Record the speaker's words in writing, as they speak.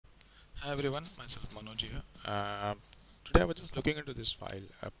Hi everyone, myself Manoj here. Today I was just looking into this file,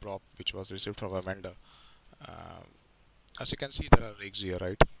 a prop which was received from a vendor. Uh, as you can see, there are rigs here,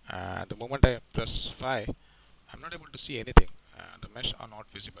 right? The moment I press Phi, I'm not able to see anything. The mesh are not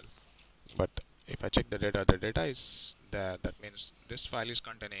visible. But if I check the data is there. That means this file is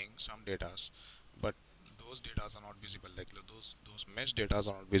containing some datas, but those datas are not visible. Like those mesh datas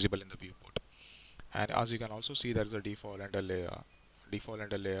are not visible in the viewport. And as you can also see, there is a default render layer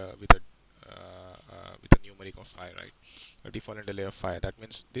with a numeric of 5, right? A default render layer 5. That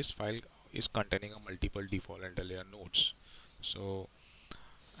means this file is containing a multiple default render layer nodes. So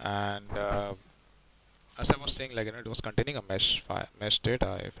and as I was saying, like it was containing a mesh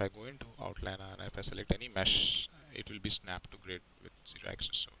data. If I go into Outliner and if I select any mesh, it will be snapped to grid with 0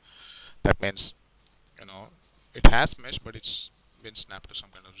 access. So that means you know it has mesh, but it's been snapped to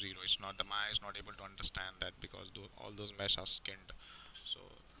some kind of 0. It's not, the Maya is not able to understand that because all those mesh are skinned. So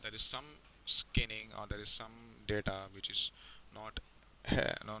there is some skinning, or there is some data which is not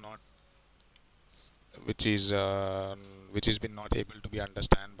no not which is which has been not able to be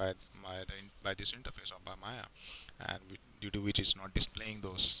understand by this interface or by Maya, and due to which it's not displaying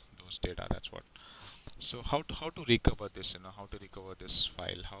those data. That's what. So how to recover this? How to recover this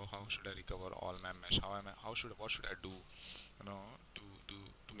file? How should I recover all my mesh? What should I do? You know, to to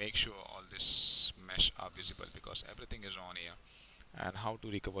to make sure all this mesh are visible, because everything is on here. And how to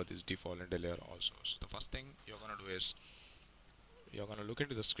recover this default render layer also. So the first thing you're gonna do is you're gonna look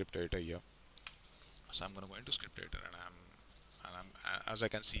into the script editor here. So I'm gonna go into script editor, as I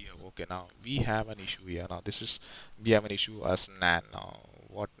can see here. Okay, now we have an issue here. Now we have an issue as Nan. Now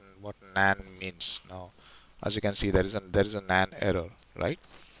what Nan means now, as you can see, there is a Nan error, right?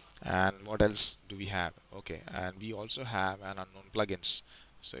 And what else do we have? Okay, and we also have an unknown plugins.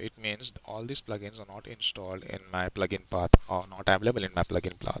 So it means all these plugins are not installed in my plugin path, or not available in my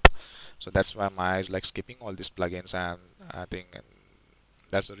plugin path. So that's why Maya is like skipping all these plugins, and I think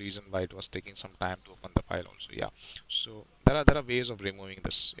that's the reason why it was taking some time to open the file also. Yeah, so there are ways of removing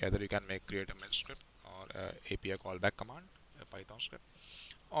this. Either you can create a mail script, or a API callback command, a Python script,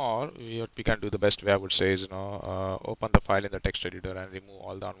 or what we can do, the best way I would say is open the file in the text editor and remove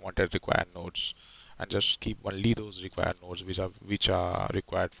all the unwanted required nodes, and just keep only those required nodes which are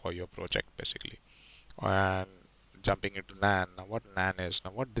required for your project basically. And jumping into Nan. Now what Nan is, now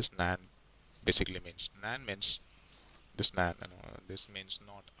what this Nan basically means. Nan means this means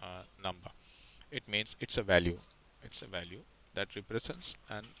not a number. It means it's a value. It's a value that represents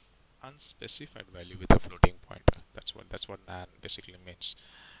an unspecified value with a floating pointer. That's what Nan basically means.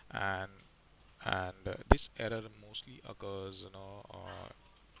 And and this error mostly occurs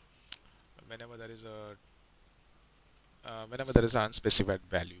whenever there is a whenever there is an unspecified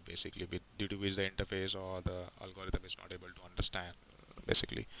value, basically due to which the interface or the algorithm is not able to understand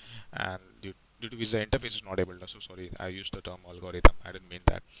basically. And due to which the interface is not able to, so sorry, I used the term algorithm, I didn't mean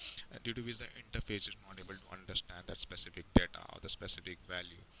that. Due to which the interface is not able to understand that specific data or the specific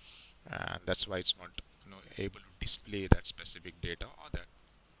value, and that's why it's not able to display that specific data, or that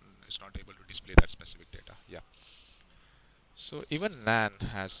it's not able to display that specific data. Yeah. So even Nan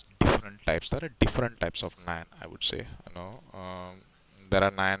has different types. There are different types of Nan, I would say. There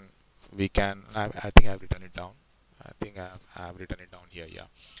are Nan. I think I've written it down. I think I've written it down here. Yeah.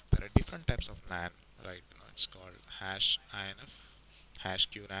 There are different types of Nan, right? It's called hash INF, hash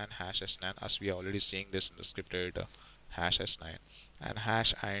QNAN, hash SNAN. As we are already seeing this in the script editor, hash S9 and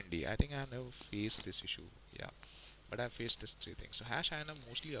hash IND. I think I have never faced this issue. Yeah, but I faced these three things. So hash INF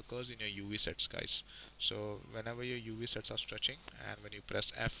mostly occurs in your UV sets, guys. So whenever your UV sets are stretching, and when you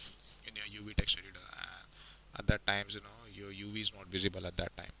press F in your UV text editor, at that times your UV is not visible at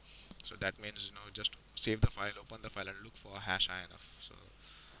that time. So that means just save the file, open the file, and look for hash INF. So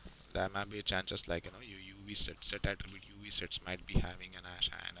there might be chances like your UV set attribute UV sets might be having an hash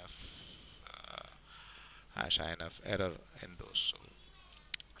INF error in those. So,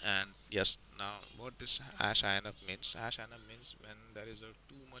 and yes, now what this hash INF means? Hash INF means when there is a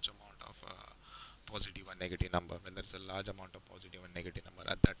too much amount of positive and negative number. When there is a large amount of positive and negative number,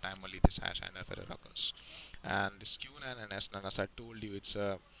 at that time only this hash INF error occurs. And this QNAN and SNAN, as I told you, it's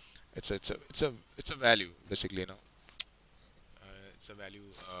a value basically. It's a value.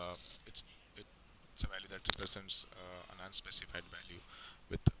 It's it, it's a value that represents an unspecified value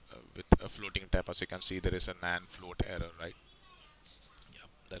with a floating type. As you can see, there is a NaN float error, right? Yeah,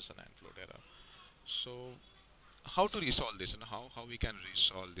 there's a NaN float error. So how to resolve this, and how we can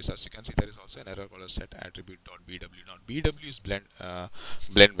resolve this? As you can see, there is also an error called a set attribute.bw. Now bw is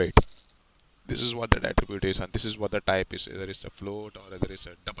blend weight. This is what that attribute is, and this is what the type is. Either it's a float or either it's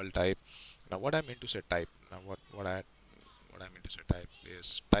a double type. Now what I mean to say type, now what I what I mean to say type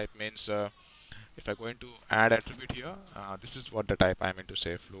is, type means if I go into add attribute here, this is what the type I mean to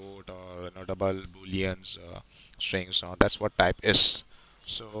say, float or double booleans, strings. That's what type is.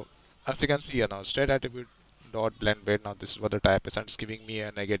 So as you can see, state attribute dot blend weight. Now this is what the type is, and it's giving me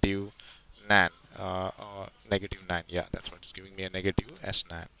a negative nan, or negative 9. Yeah, that's what it's giving me, a negative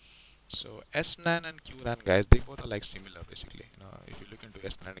s9. So S9 and QNAN, guys, they both are like similar basically. If you look into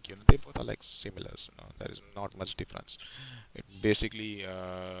S9 and QNAN, they both are like similar. There is not much difference. It basically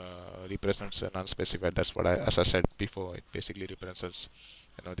represents an unspecified. That's what as I said before, it basically represents,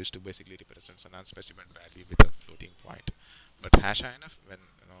 these two basically represents an unspecified value with a floating point. But hash INF,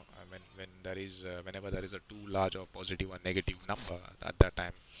 when there is whenever there is a too large or positive or negative number, at that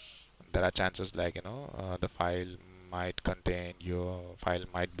time there are chances like the file might contain, your file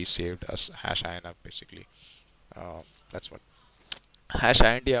might be saved as hash inf basically. That's what hash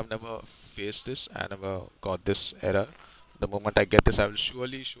int. I've never faced this, I never got this error. The moment I get this, I will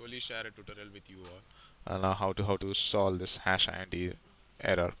surely share a tutorial with you all on how to solve this hash int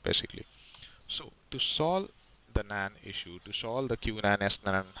error basically. So to solve the nan issue, to solve the qnan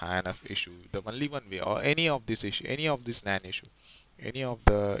snan inf issue, the only one way, or any of this issue, any of this nan issue, any of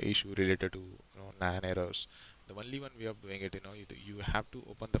the issue related to nan errors, the only one way of doing it, you have to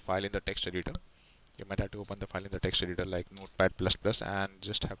open the file in the text editor. You might have to open the file in the text editor like notepad++ and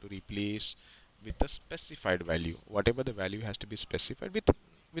just have to replace with the specified value, whatever the value has to be specified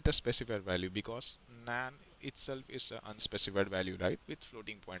with a specified value, because nan itself is an unspecified value, right, with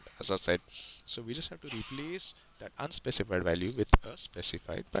floating point as I said. So we just have to replace that unspecified value with a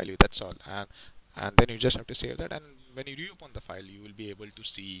specified value. That's all. And then you just have to save that, and when you reopen the file, you will be able to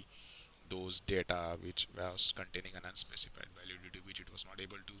see those data which was containing an unspecified value, due to which it was not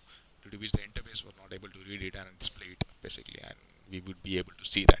able to, due to which the interface was not able to read it and display it basically, and we would be able to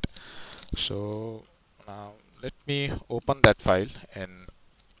see that. So now let me open that file, and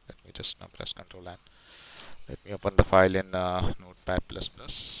let me just now press Ctrl and let me open the file in Notepad++.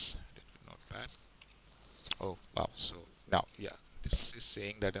 Notepad. Oh wow! So now, yeah, this is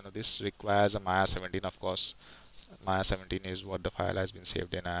saying that this requires a Maya 17. Of course, Maya 17 is what the file has been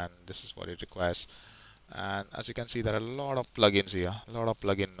saved in, and this is what it requires. And as you can see, there are a lot of plugins here, a lot of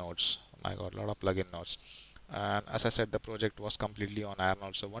plugin nodes. Oh my god, a lot of plugin nodes. And as I said, the project was completely on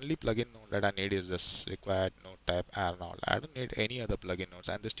Arnold, so only plugin node that I need is this required node type Arnold. I don't need any other plugin nodes,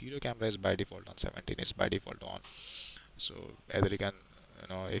 and the stereo camera is by default on 17. It's by default on. So either you can,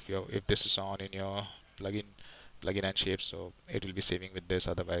 if this is on in your plugin and shapes, so it will be saving with this.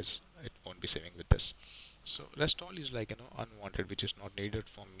 Otherwise, it won't be saving with this. So rest all is like unwanted, which is not needed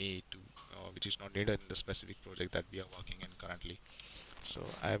for me to, which is not needed in the specific project that we are working in currently. So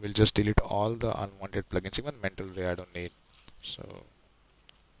I will just delete all the unwanted plugins, even mental ray I don't need. So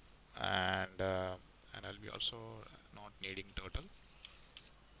and I'll be also not needing turtle.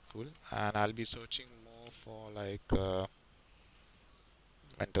 Cool. And I'll be searching more for like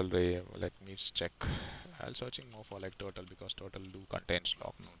mental ray. Let me check. I'll searching more for like turtle, because turtle do contains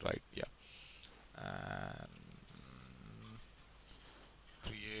lock node, right? Yeah. And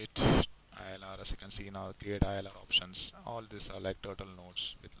create ILR, as you can see now, create ILR options. All these are like turtle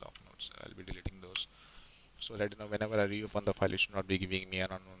nodes with lock nodes. I'll be deleting those, so that whenever I reopen the file, it should not be giving me an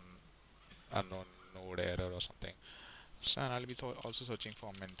unknown node error or something. So, and I'll be also searching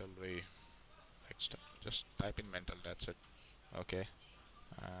for mental ray. Next, just type in mental. That's it. Okay.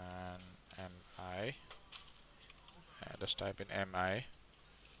 And MI. Just type in MI.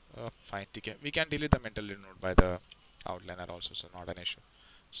 Fine. Okay. We can delete the mental ray node by the outliner also, so not an issue.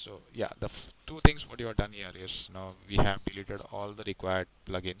 So yeah, the two things what you have done here is now we have deleted all the required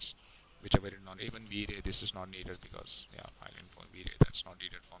plugins, which are very non, even V-Ray, this is not needed, because yeah, file info V-Ray, that's not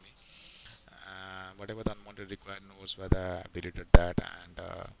needed for me. Whatever the unwanted required nodes, whether I deleted that,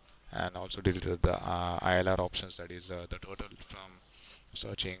 and also deleted the ILR options, that is the total from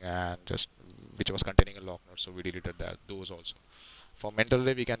searching and just which was containing a lock node, so we deleted that, those also. For mental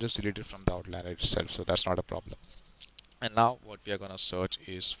ray, we can just delete it from the outliner itself, so that's not a problem. And now what we are going to search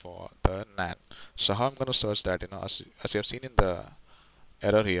is for the nan. So how I'm going to search that, as you have seen in the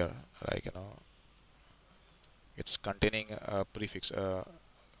error here, like it's containing a prefix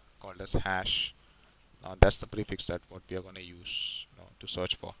called as hash. Now that's the prefix that what we are going to use to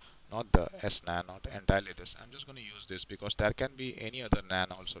search for, not the snan, not entirely this. I'm just going to use this because there can be any other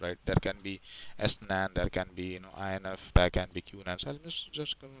nan also, right? There can be snan, there can be inf, there can be qnan. So I'm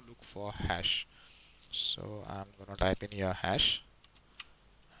just going to look for hash. So I'm gonna type in here hash,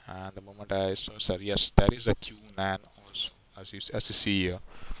 and the moment I search, yes, there is a qnan also, as you see here,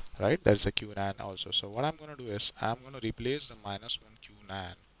 right? There is a qnan also. So what I'm gonna do is I'm gonna replace the -1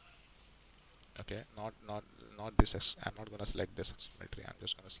 qnan Okay, not this. I'm not gonna select this symmetry. I'm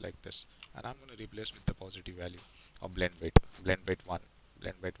just gonna select this, and I'm gonna replace with the positive value of blend weight. Blend weight one,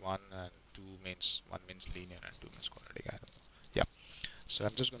 blend weight one, and two means one means linear and two means quadratic. I don't know. Yeah. So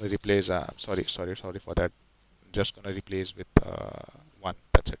I'm just gonna replace. Sorry for that. Just gonna replace with one.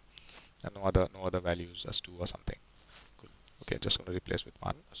 That's it, and no other values as two or something. Cool. Okay, just gonna replace with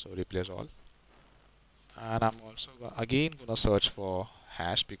one. So replace all, and I'm also again gonna search for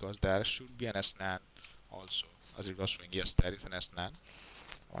hash because there should be an SNAN also, as it was showing. Yes, there is an SNAN.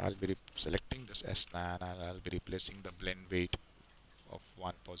 I'll be selecting this SNAN and I'll be replacing the blend weight of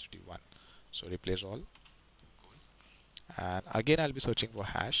one positive one. So replace all. Cool. And again I'll be searching for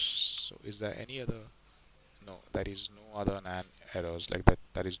hash. So is there any other? No, there is no other NaN errors like that.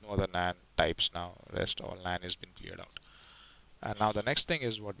 There is no other NaN types now. Rest all NaN has been cleared out. And now the next thing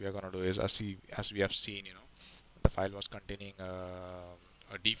is what we are going to do is as we have seen, the file was containing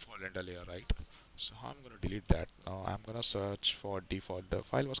a default render layer, right? So how I'm going to delete that? Now I'm going to search for default. The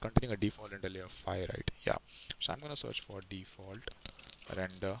file was containing a default render layer 5, right? Yeah. So I'm going to search for default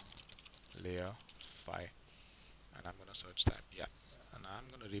render layer 5, and I'm going to search that. Yeah. And I'm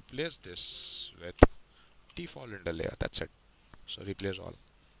going to replace this with default render layer. That's it. So replace all.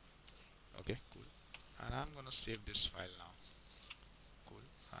 Okay, cool. And I'm going to save this file now. Cool.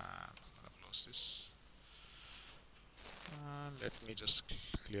 And I'm going to close this. Let me just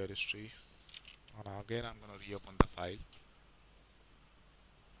clear history. And again I'm going to reopen the file.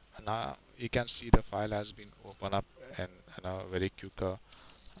 And now you can see the file has been opened up and very quick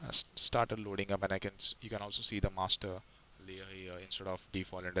started loading up, and you can also see the master layer here instead of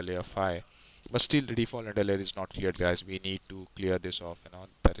default render layer 5. But still the default render layer is not cleared, guys. We need to clear this off.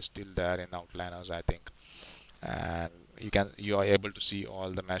 That is still there in outliners, I think. And you are able to see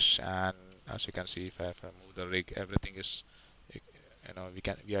all the mesh, and as you can see, if I move the rig, everything is,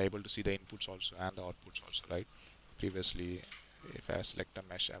 we are able to see the inputs also and the outputs also, right? Previously, if I select the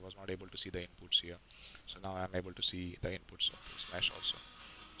mesh, I was not able to see the inputs here. So now I'm able to see the inputs of this mesh also.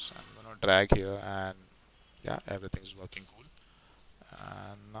 So I'm gonna drag here, and yeah, everything is working cool.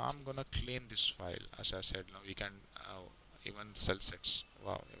 And now I'm gonna clean this file. As I said, now we can even cell sets.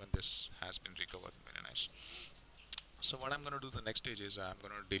 Wow, even this has been recovered. Very nice. So what I'm going to do the next stage is I'm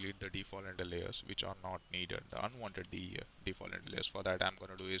going to delete the default render layers which are not needed, the unwanted default render layers. For that I'm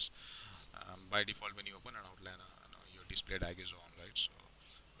going to do is by default when you open an outliner, your display tag is on, right? So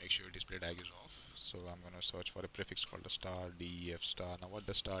make sure your display tag is off. So I'm going to search for a prefix called a star def star. Now what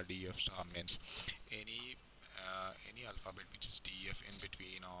the star def star means, any alphabet which is def in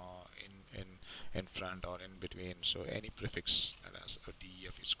between or in front or in between, so any prefix that has a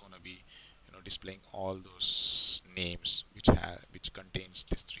def is going to be displaying all those names which contains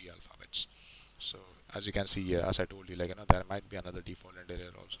these three alphabets. So as you can see here, as I told you, there might be another default render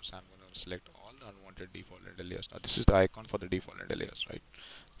layer also. So I'm going to select all the unwanted default render layers. Now this is the icon for the default render layers, right?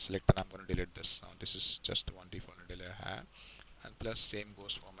 Select, and I'm going to delete this. Now this is just the one default render layer I have, and plus same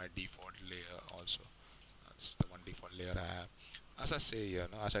goes for my default layer also. This is the one default layer I have. As I say here,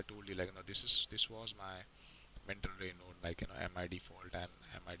 as I told you, this was my mental ray node, mi default and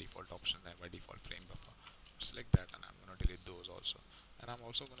mi default option, mi default frame buffer. Select that, and I'm going to delete those also. And I'm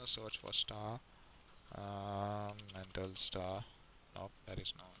also going to search for star mental star. Nope, there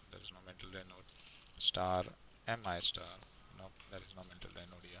is no mental ray node. Star mi star. Nope, there is no mental ray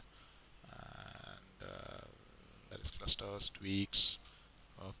node here. And there is clusters, tweaks.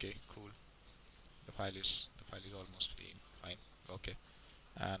 Okay, cool. The file is almost clean. Fine. Okay.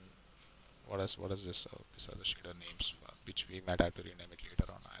 And what is this? Oh, these are the shader names which we might have to rename it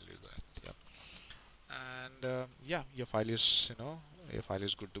later on. I'll do that. Yep. And yeah, your file is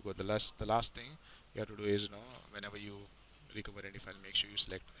good to go. The last thing you have to do is whenever you recover any file, make sure you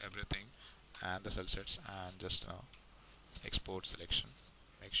select everything and the cell sets and just export selection.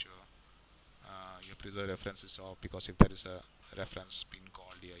 Make sure your preserve reference is off, because if there is a reference being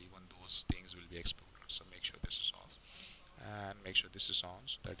called here, even those things will be exported. So make sure this is off, and make sure this is on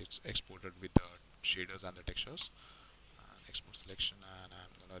so that it's exported with the shaders and the textures. Export selection, and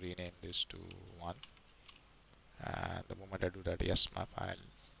I'm gonna rename this to 1. And the moment I do that, yes, my file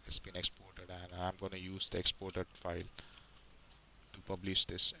has been exported, and I'm gonna use the exported file to publish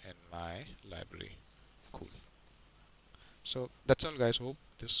this in my library. Cool. So that's all, guys. Hope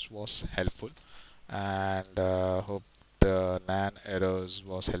this was helpful, and hope the NaN errors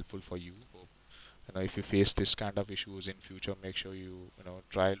was helpful for you. Hope if you face this kind of issues in future, make sure you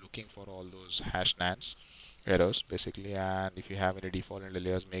try looking for all those hash NaNs errors basically. And if you have any default render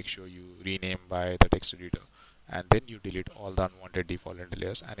layers, make sure you rename by the text editor and then you delete all the unwanted default render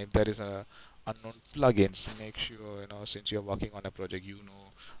layers. And if there is a unknown plugins, make sure, since you're working on a project, you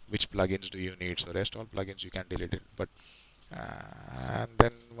know which plugins do you need. So rest all plugins you can delete it, but and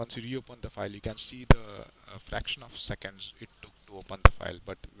then once you reopen the file, you can see the fraction of seconds it took to open the file.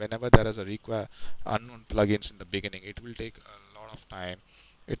 But whenever there is a require unknown plugins in the beginning, it will take a lot of time.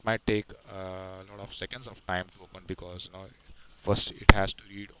 It might take a lot of seconds of time to open, because first it has to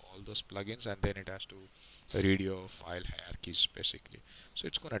read all those plugins, and then it has to read your file hierarchies basically. So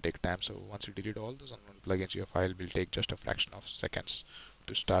it's gonna take time. So once you delete all those unknown plugins, your file will take just a fraction of seconds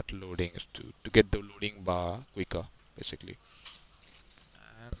to start loading, to get the loading bar quicker basically.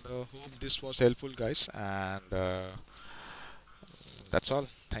 And hope this was helpful, guys, and that's all.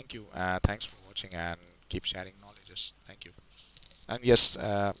 Thank you. Thanks for watching, and keep sharing knowledges. Thank you. And yes,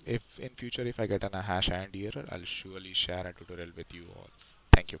 if in future if I get a hash and error, I'll surely share a tutorial with you all.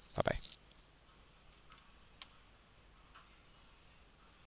 Thank you. Bye bye.